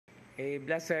A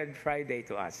blessed Friday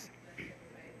to us.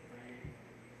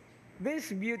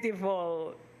 This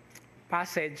beautiful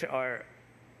passage or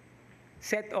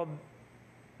set of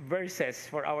verses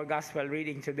for our gospel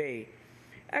reading today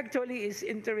actually is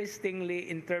interestingly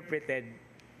interpreted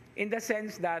in the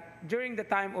sense that during the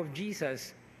time of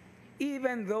Jesus,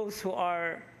 even those who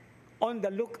are on the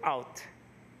lookout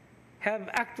have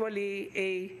actually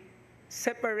a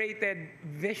separated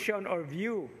vision or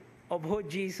view of who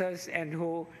Jesus and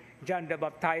who John the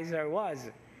Baptizer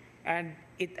was. And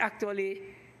it actually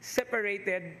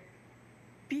separated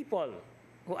people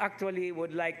who actually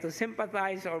would like to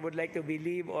sympathize or would like to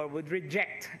believe or would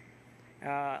reject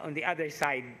on the other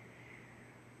side.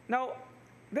 Now,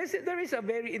 there is a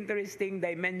very interesting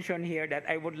dimension here that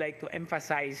I would like to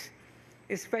emphasize,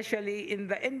 especially in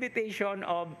the invitation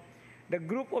of the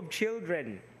group of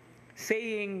children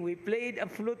saying, "We played a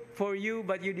flute for you,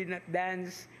 but you did not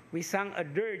dance. We sang a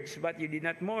dirge, but you did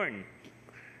not mourn."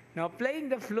 Now, playing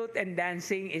the flute and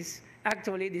dancing is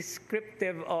actually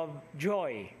descriptive of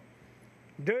joy.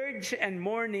 Dirge and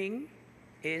mourning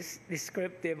is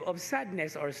descriptive of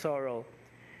sadness or sorrow.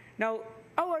 Now,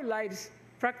 our lives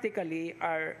practically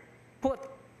are put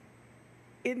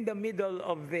in the middle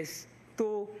of these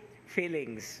two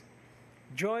feelings,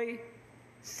 joy,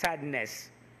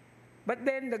 sadness. But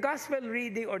then the gospel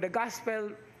reading or the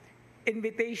gospel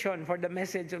invitation for the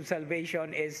message of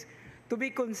salvation is to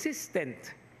be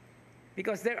consistent.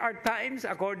 Because there are times,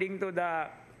 according to the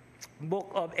book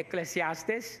of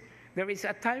Ecclesiastes, there is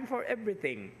a time for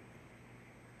everything.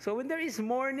 So when there is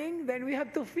mourning, then we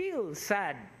have to feel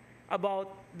sad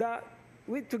about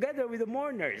together with the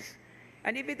mourners.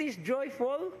 And if it is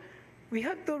joyful, we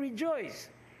have to rejoice.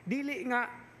 Dili nga,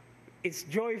 it's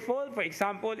joyful. For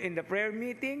example, in the prayer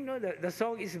meeting, no, the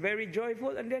song is very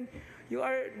joyful, and then you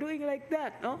are doing like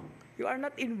that. No? You are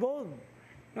not involved.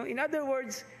 No? In other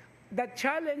words, the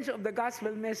challenge of the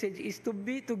gospel message is to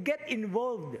get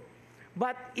involved.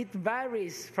 But it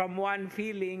varies from one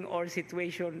feeling or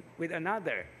situation with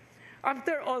another.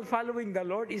 After all, following the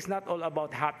Lord is not all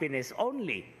about happiness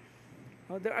only.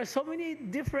 No, there are so many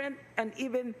different and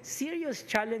even serious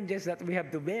challenges that we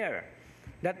have to bear.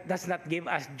 That does not give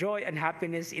us joy and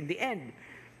happiness in the end.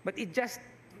 But it just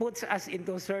puts us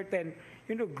into certain,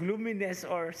 gloominess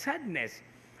or sadness.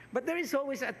 But there is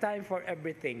always a time for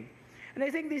everything. And I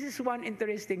think this is one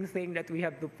interesting thing that we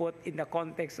have to put in the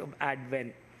context of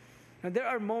Advent. Now, there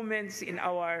are moments in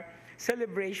our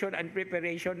celebration and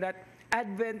preparation that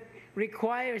Advent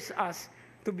requires us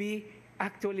to be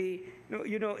actually,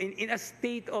 in a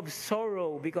state of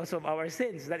sorrow because of our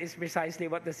sins. That is precisely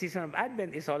what the season of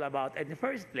Advent is all about in the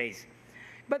first place.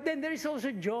 But then there is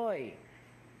also joy.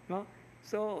 No?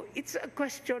 So it's a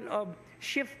question of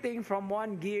shifting from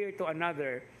one gear to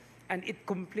another, and it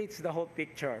completes the whole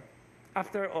picture.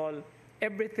 After all,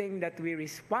 everything that we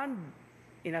respond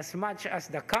in as much as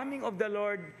the coming of the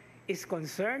Lord is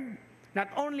concerned, not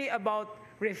only about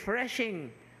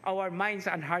refreshing our minds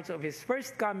and hearts of His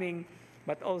first coming,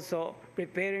 but also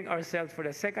preparing ourselves for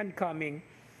the second coming.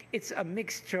 It's a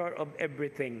mixture of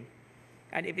everything.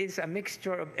 And if it's a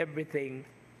mixture of everything,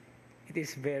 it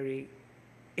is very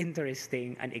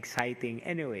interesting and exciting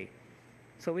anyway.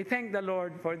 So we thank the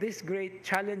Lord for these great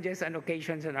challenges and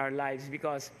occasions in our lives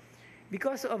because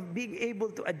of being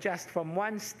able to adjust from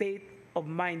one state of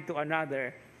mind to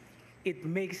another, it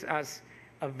makes us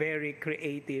a very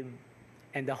creative,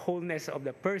 and the wholeness of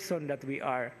the person that we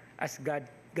are as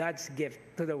God's gift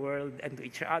to the world and to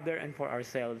each other and for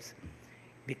ourselves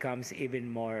becomes even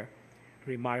more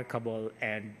remarkable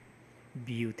and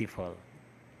beautiful.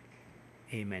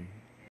 Amen.